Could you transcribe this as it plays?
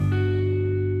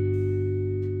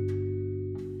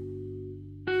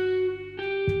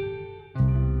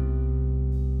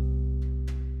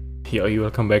Yoi,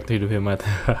 welcome back to Hidup Hemat.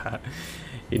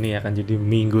 Ini akan jadi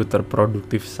minggu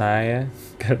terproduktif saya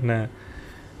karena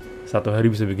satu hari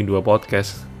bisa bikin 2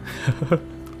 podcast.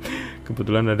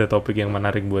 Kebetulan ada topik yang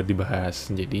menarik buat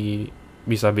dibahas, jadi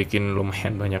bisa bikin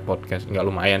lumayan banyak podcast. Nggak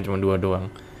lumayan, cuma 2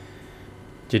 doang.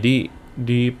 Jadi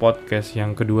di podcast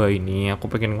yang kedua ini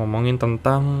aku pengen ngomongin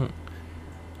tentang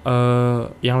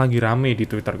yang lagi rame di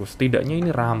Twitterku. Setidaknya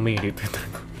ini rame di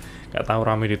Twitterku. Gak tahu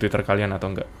rame di Twitter kalian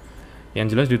atau enggak. Yang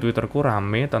jelas di Twitterku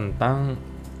rame tentang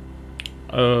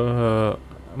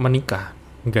menikah,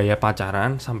 gaya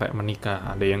pacaran sampai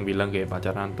menikah. Ada yang bilang gaya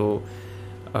pacaran tuh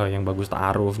yang bagus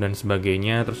ta'aruf dan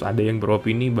sebagainya. Terus ada yang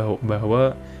beropini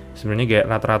bahwa sebenarnya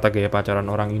rata-rata gaya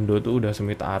pacaran orang Indo tuh udah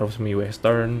semi ta'aruf, semi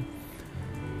western.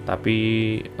 Tapi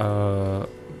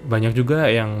banyak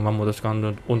juga yang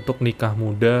memutuskan untuk nikah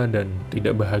muda dan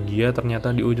tidak bahagia.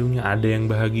 Ternyata di ujungnya ada yang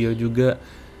bahagia juga.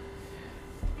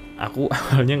 Aku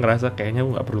awalnya ngerasa kayaknya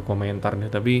aku gak perlu komentar deh,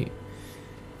 tapi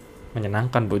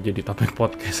menyenangkan buat jadi topik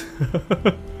podcast.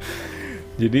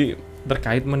 Jadi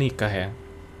terkait menikah.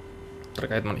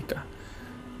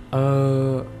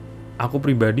 Aku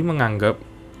pribadi menganggap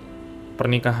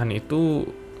pernikahan itu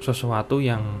sesuatu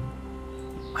yang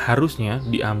harusnya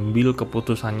diambil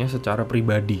keputusannya secara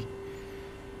pribadi.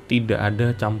 Tidak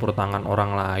ada campur tangan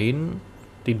orang lain,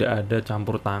 tidak ada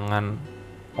campur tangan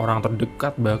orang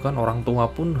terdekat, bahkan orang tua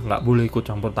pun nggak boleh ikut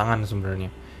campur tangan sebenarnya.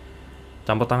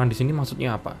 Campur tangan di sini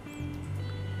maksudnya apa?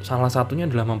 Salah satunya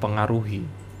adalah mempengaruhi.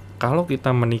 Kalau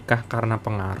kita menikah karena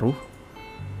pengaruh,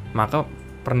 maka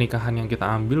pernikahan yang kita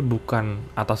ambil bukan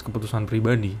atas keputusan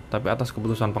pribadi, tapi atas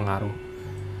keputusan pengaruh.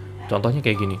 Contohnya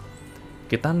kayak gini.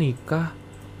 Kita nikah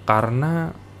karena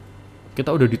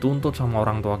kita udah dituntut sama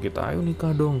orang tua kita. Ayo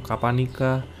nikah dong, kapan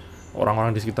nikah?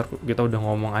 Orang-orang di sekitar kita udah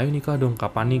ngomong ayo nikah dong,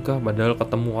 kapan nikah, padahal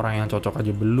ketemu orang yang cocok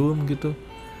aja belum gitu.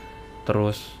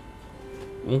 Terus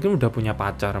mungkin udah punya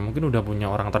pacar, mungkin udah punya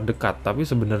orang terdekat, tapi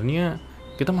sebenarnya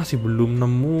kita masih belum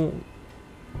nemu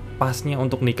pasnya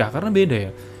untuk nikah. Karena beda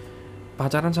ya,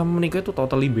 pacaran sama menikah itu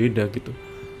totally beda gitu.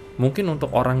 Mungkin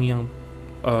untuk orang yang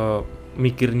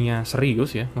mikirnya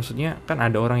serius ya, maksudnya kan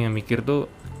ada orang yang mikir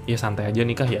tuh ya santai aja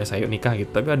nikah, ya saya nikah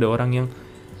gitu. Tapi ada orang yang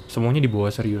semuanya dibawa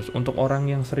serius. Untuk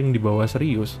orang yang sering dibawa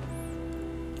serius,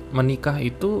 menikah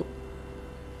itu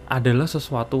adalah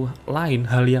sesuatu lain,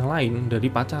 hal yang lain dari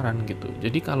pacaran gitu.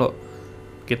 Jadi kalau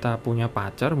kita punya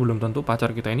pacar, belum tentu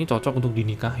pacar kita ini cocok untuk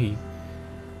dinikahi.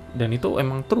 Dan itu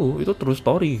emang itu true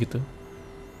story gitu.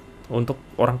 Untuk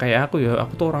orang kayak aku ya,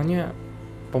 aku tuh orangnya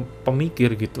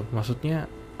pemikir gitu. Maksudnya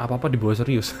apa-apa dibawa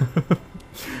serius.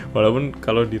 Walaupun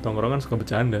kalau di tongkrongan suka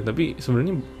bercanda, tapi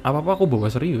sebenarnya apa-apa aku bawa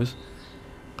serius.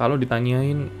 Kalau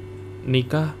ditanyain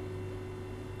nikah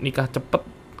cepet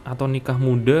atau nikah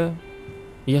muda,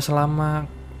 ya selama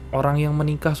orang yang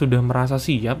menikah sudah merasa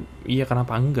siap, ya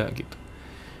kenapa enggak gitu.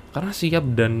 Karena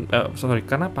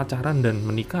karena pacaran dan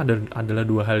menikah adalah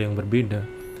 2 hal yang berbeda.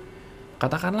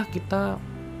 Katakanlah kita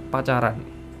pacaran,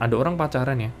 ada orang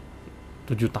pacaran ya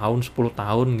 7 tahun, 10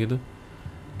 tahun gitu,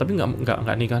 tapi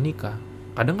nggak nikah.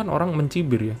 Kadang kan orang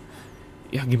mencibir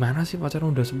ya gimana sih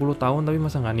pacaran udah 10 tahun tapi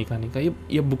masa nggak nikah?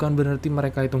 Ya bukan berarti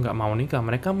mereka itu nggak mau nikah,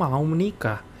 mereka mau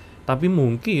menikah, tapi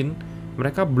mungkin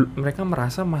mereka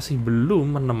merasa masih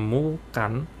belum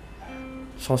menemukan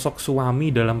sosok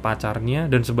suami dalam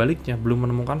pacarnya, dan sebaliknya belum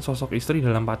menemukan sosok istri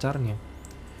dalam pacarnya.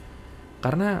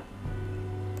 Karena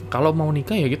kalau mau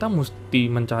nikah ya kita mesti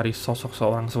mencari sosok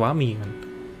seorang suami kan.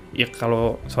 Ya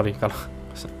kalau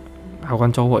aku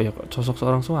kan cowok ya, sosok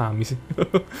seorang suami sih.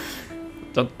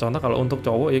 Contoh kalau untuk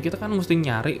cowok ya kita kan mesti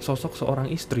nyari sosok seorang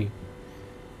istri.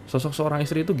 Sosok seorang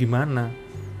istri itu gimana?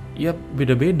 Ya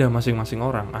beda-beda masing-masing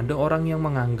orang. Ada orang yang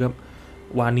menganggap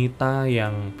wanita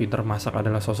yang pintar masak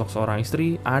adalah sosok seorang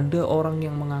istri. Ada orang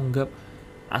yang menganggap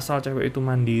asal cewek itu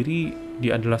mandiri,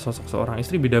 dia adalah sosok seorang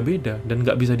istri. Beda-beda dan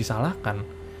nggak bisa disalahkan.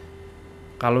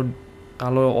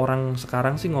 Kalau orang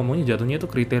sekarang sih ngomongnya jatuhnya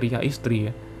itu kriteria istri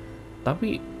ya.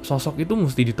 Tapi sosok itu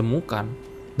mesti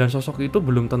ditemukan. Dan sosok itu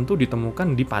belum tentu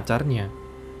ditemukan di pacarnya.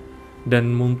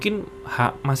 Dan mungkin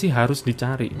masih harus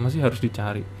dicari.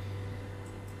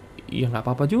 Ya nggak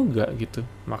apa-apa juga gitu.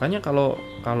 Makanya kalau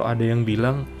ada yang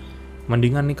bilang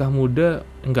mendingan nikah muda,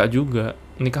 enggak juga.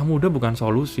 Nikah muda bukan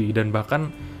solusi, dan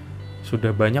bahkan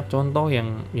sudah banyak contoh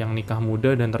yang nikah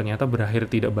muda dan ternyata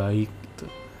berakhir tidak baik gitu.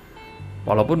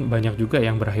 Walaupun banyak juga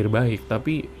yang berakhir baik,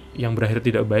 tapi yang berakhir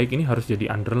tidak baik ini harus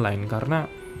jadi underline. Karena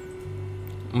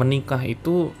menikah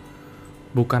itu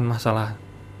bukan masalah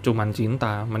cuman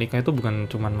cinta. Menikah itu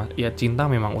bukan cuman ya cinta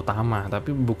memang utama,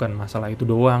 tapi bukan masalah itu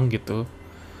doang gitu.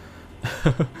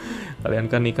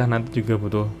 Kalian kan nikah nanti juga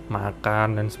butuh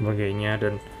makan dan sebagainya,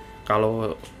 dan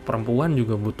Kalau perempuan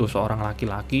juga butuh seorang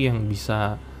laki-laki yang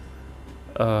bisa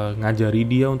ngajari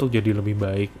dia untuk jadi lebih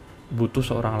baik, butuh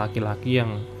seorang laki-laki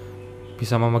yang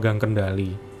bisa memegang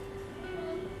kendali.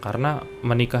 Karena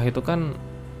menikah itu kan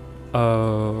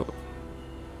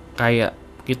kayak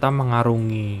kita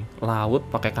mengarungi laut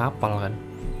pakai kapal kan.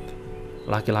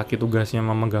 Laki-laki tugasnya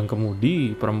memegang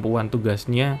kemudi, perempuan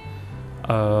tugasnya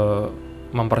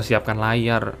mempersiapkan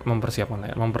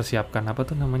apa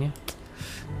tuh namanya?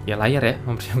 Ya layar ya,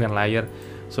 mempersiapkan layar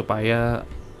supaya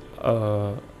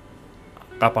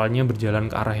kapalnya berjalan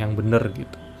ke arah yang benar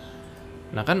gitu.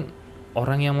 Nah kan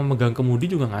orang yang memegang kemudi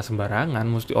juga nggak sembarangan,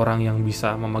 mesti orang yang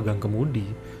bisa memegang kemudi.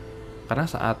 Karena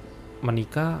saat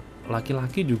menikah,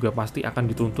 laki-laki juga pasti akan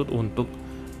dituntut untuk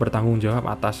bertanggung jawab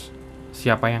atas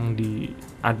siapa yang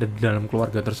ada di dalam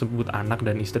keluarga tersebut, anak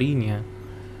dan istrinya.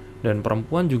 Dan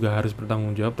perempuan juga harus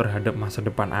bertanggung jawab terhadap masa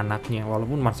depan anaknya,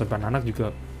 walaupun masa depan anak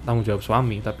juga tanggung jawab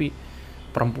suami, tapi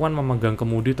perempuan memegang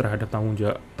kemudi terhadap tanggung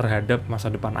jawab terhadap masa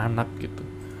depan anak gitu.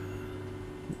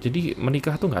 Jadi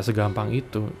menikah tuh nggak segampang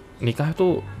itu. Nikah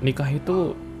itu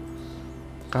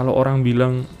kalau orang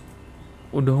bilang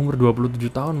udah umur 27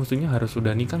 tahun mestinya harus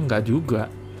sudah nikah, nggak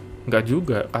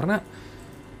juga, karena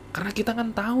kita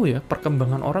kan tahu ya,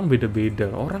 perkembangan orang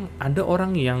beda-beda. Ada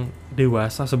orang yang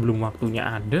dewasa sebelum waktunya,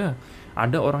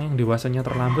 ada orang yang dewasanya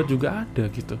terlambat juga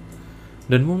ada gitu.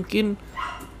 Dan mungkin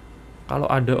kalau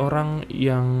ada orang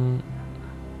yang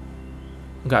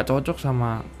nggak cocok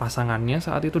sama pasangannya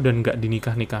saat itu dan nggak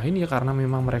dinikah-nikahin, ya karena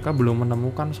memang mereka belum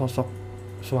menemukan sosok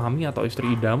suami atau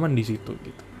istri idaman di situ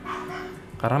gitu.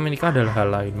 Karena menikah adalah hal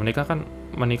lain.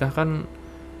 Menikah kan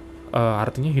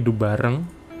artinya hidup bareng,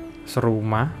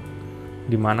 serumah,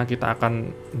 dimana kita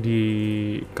akan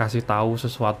dikasih tahu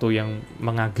sesuatu yang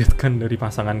mengagetkan dari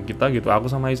pasangan kita gitu. Aku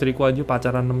sama istriku aja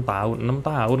pacaran 6 tahun. 6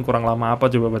 tahun kurang lama apa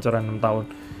coba pacaran 6 tahun.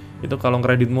 Itu kalau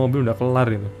kredit mobil udah kelar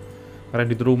itu.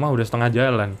 Kredit rumah udah setengah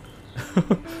jalan.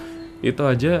 Itu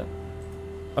aja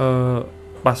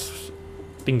pas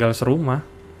tinggal serumah,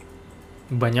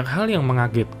 banyak hal yang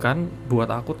mengagetkan buat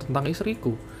aku tentang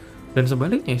istriku. Dan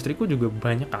sebaliknya, istriku juga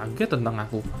banyak kaget tentang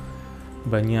aku.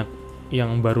 Banyak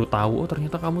yang baru tahu, oh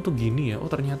ternyata kamu tuh gini ya, oh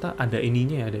ternyata ada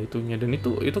ininya ya, ada itunya. Dan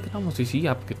itu kita mesti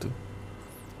siap gitu.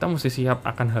 Kita mesti siap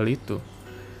akan hal itu.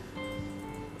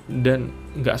 Dan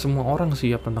gak semua orang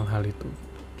siap tentang hal itu.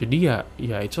 Jadi ya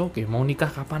it's okay, mau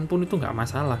nikah kapanpun itu gak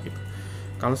masalah gitu.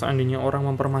 Kalau seandainya orang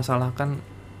mempermasalahkan,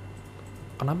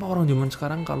 kenapa orang zaman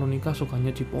sekarang kalau nikah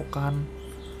sukanya cipokan,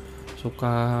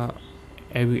 suka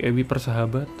ewi-ewi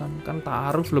persahabatan, kan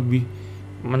ta'aruf lebih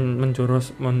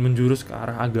menjurus ke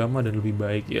arah agama dan lebih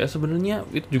baik. Ya sebenarnya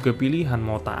itu juga pilihan,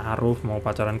 mau ta'aruf, mau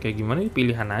pacaran kayak gimana, itu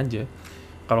pilihan aja.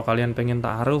 Kalau kalian pengen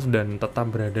ta'aruf dan tetap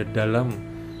berada dalam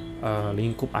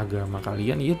lingkup agama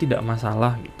kalian, ya tidak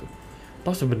masalah gitu.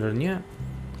 Toh sebenarnya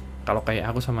kalau kayak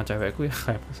aku sama cewekku ya,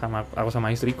 kayak aku sama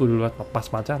istriku dulu pas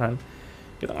pacaran,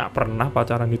 kita nggak pernah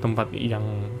pacaran di tempat yang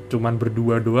cuman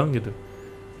berdua doang gitu.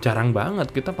 Jarang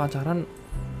banget kita pacaran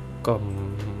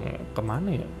kemana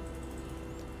ya?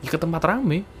 Ya ke tempat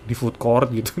rame, di food court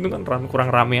gitu. Itu kan kurang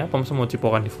rame apa, masa mau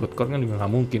cipokan di food court kan juga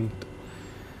nggak mungkin gitu.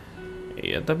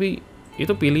 Ya tapi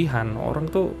itu pilihan orang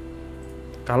tuh.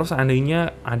 Kalau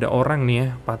seandainya ada orang nih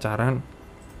ya pacaran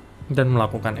dan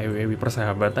melakukan ewi-ewi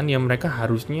persahabatan, ya mereka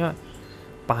harusnya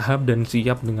paham dan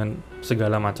siap dengan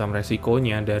segala macam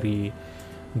resikonya,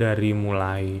 dari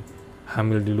mulai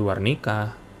hamil di luar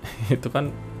nikah. Itu kan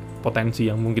potensi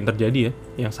yang mungkin terjadi ya,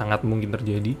 yang sangat mungkin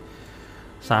terjadi,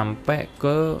 sampai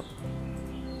ke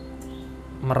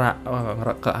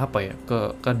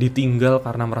ditinggal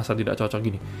karena merasa tidak cocok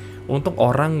gini. Untuk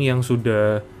orang yang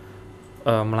sudah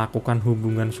melakukan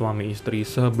hubungan suami istri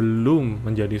sebelum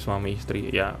menjadi suami istri,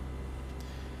 ya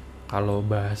kalau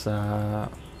bahasa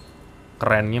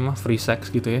kerennya mah free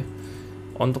sex gitu ya.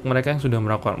 Untuk mereka yang sudah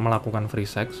melakukan free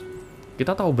sex,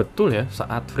 kita tahu betul ya,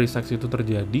 saat free sex itu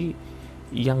terjadi,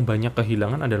 yang banyak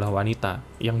kehilangan adalah wanita.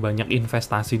 Yang banyak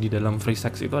investasi di dalam free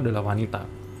sex itu adalah wanita.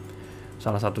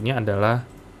 Salah satunya adalah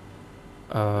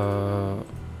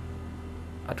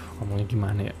ngomongnya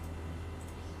gimana ya?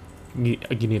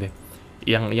 Gini deh.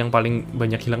 Yang paling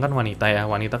banyak hilang kan wanita ya.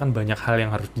 Wanita kan banyak hal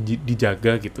yang harus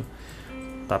dijaga gitu.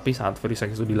 Tapi saat free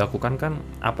sex itu dilakukan kan,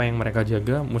 apa yang mereka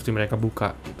jaga mesti mereka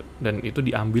buka gitu. Dan itu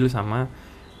diambil sama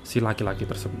si laki-laki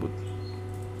tersebut.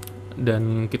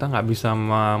 Dan kita nggak bisa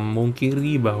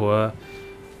memungkiri bahwa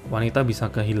wanita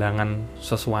bisa kehilangan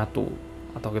sesuatu,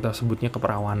 atau kita sebutnya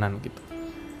keperawanan gitu.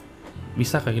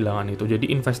 Bisa kehilangan itu.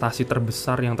 Jadi investasi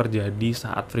terbesar yang terjadi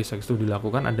saat free sex itu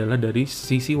dilakukan adalah dari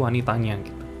sisi wanitanya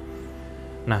gitu.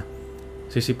 Nah,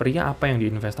 sisi pria apa yang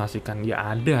diinvestasikan? Ya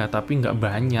ada, tapi nggak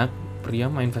banyak. pria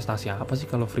mah investasi apa sih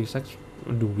kalau free sex?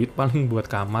 Duit paling buat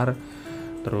kamar.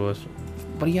 Terus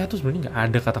pria tuh sebenarnya nggak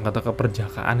ada kata-kata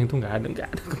keperjakaan, itu nggak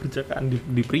ada keperjakaan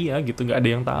di pria gitu, nggak ada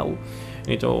yang tahu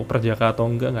ini cowok perjaka atau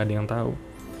enggak, nggak ada yang tahu.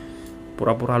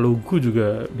 Pura-pura lugu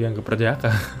juga dianggap perjaka.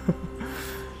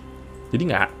 Jadi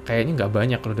kayaknya nggak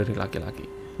banyak kalau dari laki-laki.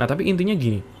 Nah tapi intinya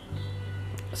gini,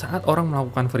 saat orang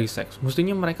melakukan free sex,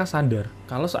 mestinya mereka sadar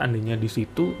kalau seandainya di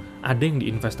situ ada yang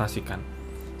diinvestasikan.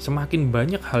 Semakin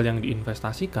banyak hal yang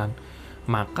diinvestasikan,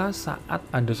 maka saat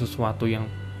ada sesuatu yang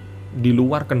di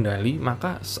luar kendali,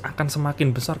 maka akan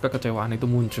semakin besar kekecewaan itu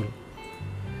muncul.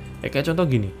 Kayak contoh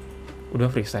gini,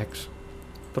 udah free sex,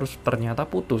 terus ternyata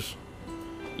putus.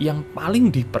 Yang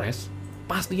paling depres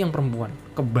pasti yang perempuan,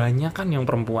 kebanyakan yang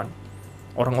perempuan.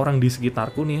 Orang-orang di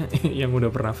sekitarku nih ya, yang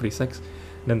udah pernah free sex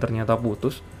dan ternyata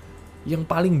putus, yang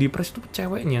paling depres itu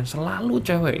ceweknya, selalu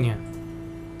ceweknya.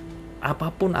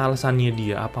 Apapun alasannya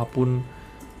dia, apapun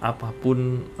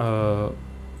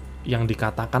yang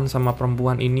dikatakan sama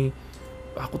perempuan ini,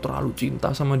 aku terlalu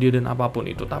cinta sama dia dan apapun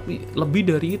itu, tapi lebih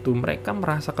dari itu mereka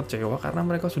merasa kecewa karena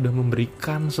mereka sudah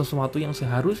memberikan sesuatu yang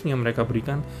seharusnya mereka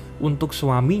berikan untuk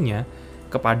suaminya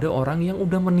kepada orang yang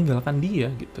udah meninggalkan dia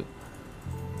gitu.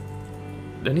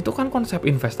 Dan itu kan konsep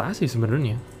investasi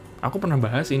sebenarnya. Aku pernah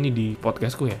bahas ini di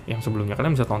podcastku ya, yang sebelumnya.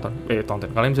 Kalian bisa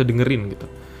kalian bisa dengerin gitu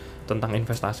tentang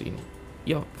investasi ini.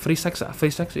 Ya free sex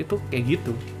itu kayak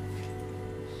gitu.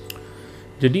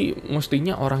 Jadi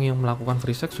mestinya orang yang melakukan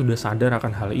free sex sudah sadar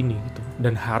akan hal ini gitu,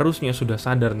 dan harusnya sudah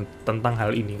sadar tentang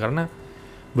hal ini, karena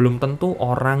belum tentu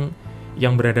orang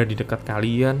yang berada di dekat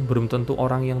kalian, belum tentu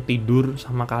orang yang tidur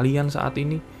sama kalian saat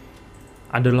ini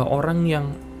adalah orang yang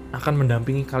akan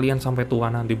mendampingi kalian sampai tua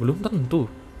nanti. Belum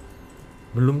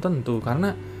tentu,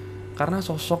 karena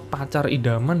sosok pacar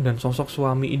idaman dan sosok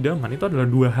suami idaman itu adalah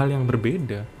dua hal yang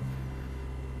berbeda.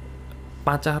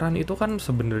 Pacaran itu kan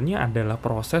sebenarnya adalah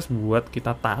proses buat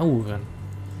kita tahu kan.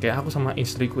 Kayak aku sama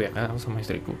istriku.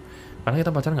 Karena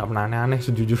kita pacaran nggak pernah aneh-aneh,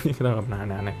 sejujurnya kita nggak pernah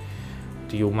aneh-aneh.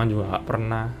 Ciuman juga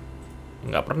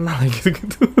nggak pernah lah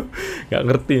gitu-gitu. Nggak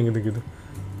ngerti yang gitu-gitu.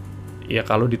 Ya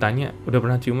kalau ditanya udah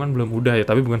pernah ciuman belum, udah ya,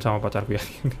 tapi bukan sama pacarku ya.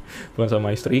 Bukan sama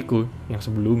istriku yang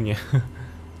sebelumnya.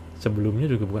 Sebelumnya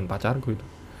juga bukan pacarku itu.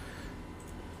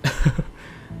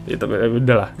 Ya tapi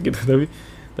udahlah gitu.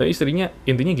 Tapi istrinya,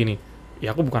 intinya gini,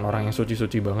 ya aku bukan orang yang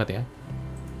suci-suci banget ya.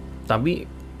 Tapi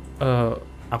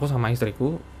aku sama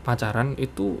istriku pacaran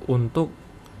itu untuk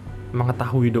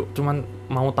mengetahui cuman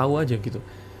mau tahu aja gitu.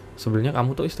 Sebenarnya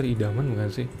kamu tuh istri idaman bukan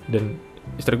sih? Dan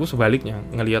istriku sebaliknya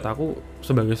ngelihat aku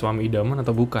sebagai suami idaman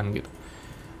atau bukan gitu.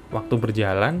 Waktu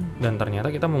berjalan dan ternyata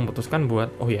kita memutuskan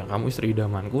buat, oh ya kamu istri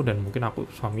idamanku dan mungkin aku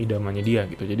suami idamannya dia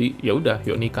gitu. Jadi ya udah,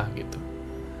 yuk nikah gitu.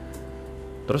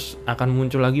 Terus akan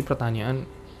muncul lagi pertanyaan,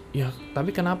 ya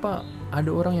tapi kenapa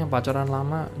ada orang yang pacaran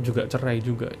lama juga cerai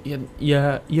juga?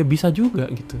 Ya bisa juga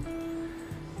gitu.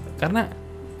 Karena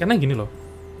gini loh.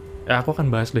 Ya aku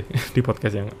akan bahas deh di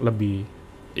podcast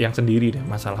yang sendiri deh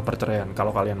masalah perceraian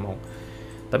kalau kalian mau.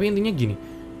 Tapi intinya gini,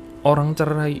 orang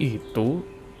cerai itu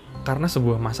karena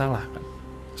sebuah masalah kan.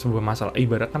 Sebuah masalah.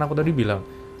 Ibarat kan aku tadi bilang,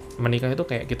 menikah itu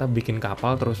kayak kita bikin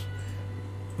kapal terus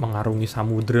mengarungi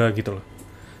samudra gitu loh.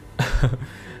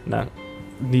 Nah,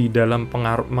 di dalam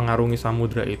mengarungi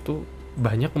samudra itu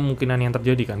banyak kemungkinan yang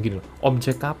terjadi kan, gini loh.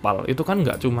 Objek kapal itu kan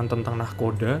nggak cuma tentang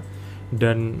nahkoda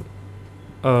dan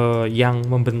yang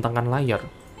membentangkan layar.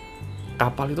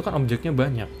 Kapal itu kan objeknya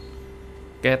banyak.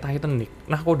 Kayak Titanic,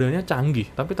 nahkodanya canggih,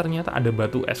 tapi ternyata ada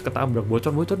batu es ketabrak,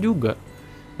 bocor juga.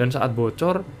 Dan saat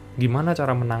bocor, gimana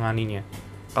cara menanganinya?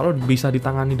 Kalau bisa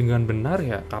ditangani dengan benar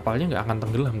ya kapalnya nggak akan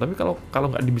tenggelam. Tapi kalau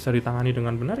nggak bisa ditangani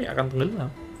dengan benar ya akan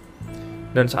tenggelam.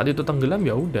 Dan saat itu tenggelam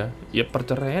ya udah, ya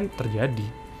perceraian terjadi.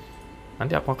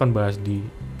 Nanti aku akan bahas di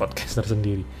podcast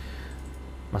tersendiri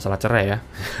masalah cerai ya.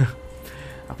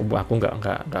 aku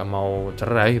nggak mau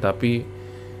cerai, tapi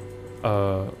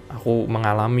aku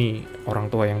mengalami orang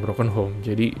tua yang broken home,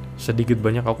 jadi sedikit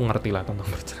banyak aku ngerti lah tentang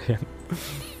perceraian.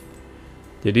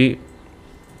 Jadi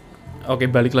oke,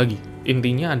 balik lagi,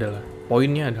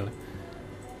 poinnya adalah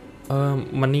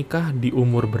menikah di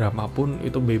umur berapapun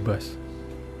itu bebas,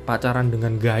 pacaran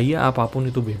dengan gaya apapun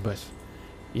itu bebas.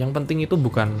 Yang penting itu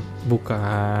bukan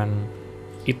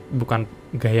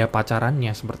gaya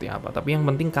pacarannya seperti apa, tapi yang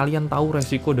penting kalian tahu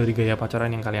resiko dari gaya pacaran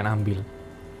yang kalian ambil.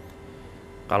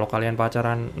 Kalau kalian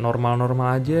pacaran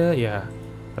normal-normal aja, ya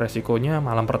resikonya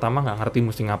malam pertama nggak ngerti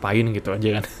mesti ngapain gitu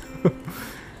aja kan.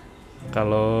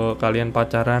 Kalau kalian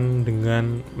pacaran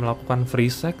dengan melakukan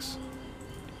free sex,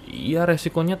 ya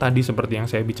resikonya tadi seperti yang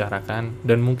saya bicarakan.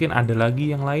 Dan mungkin ada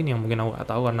lagi yang lain yang mungkin aku nggak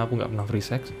tahu karena aku nggak pernah free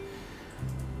sex.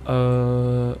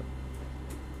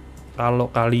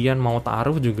 kalau kalian mau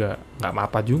ta'aruf juga nggak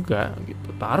apa-apa juga gitu.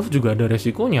 Ta'aruf juga ada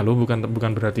resikonya loh,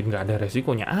 bukan berarti nggak ada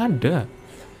resikonya, ada.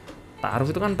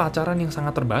 Ta'aruf itu kan pacaran yang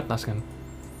sangat terbatas kan.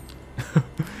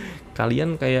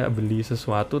 Kalian kayak beli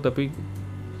sesuatu tapi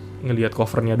ngelihat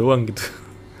covernya doang gitu.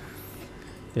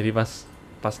 Jadi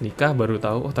pas nikah baru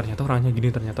tahu, oh ternyata orangnya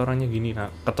gini, ternyata orangnya gini. Nah,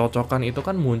 kecocokan itu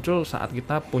kan muncul saat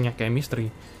kita punya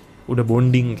chemistry, udah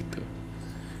bonding gitu.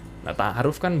 Nah,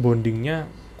 ta'aruf kan bondingnya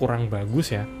kurang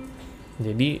bagus ya.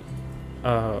 Jadi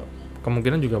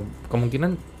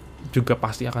kemungkinan juga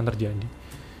pasti akan terjadi.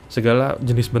 Segala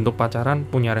jenis bentuk pacaran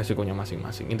punya resikonya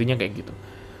masing-masing. Intinya kayak gitu.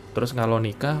 Terus kalau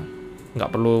nikah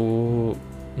nggak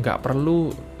perlu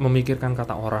memikirkan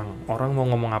kata orang. Orang mau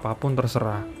ngomong apapun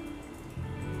terserah,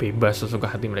 bebas sesuka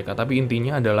hati mereka. Tapi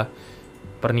intinya adalah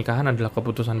pernikahan adalah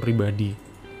keputusan pribadi,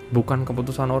 bukan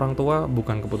keputusan orang tua,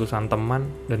 bukan keputusan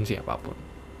teman dan siapapun.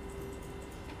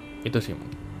 Itu sih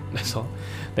mungkin. That's all.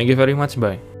 Thank you very much.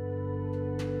 Bye.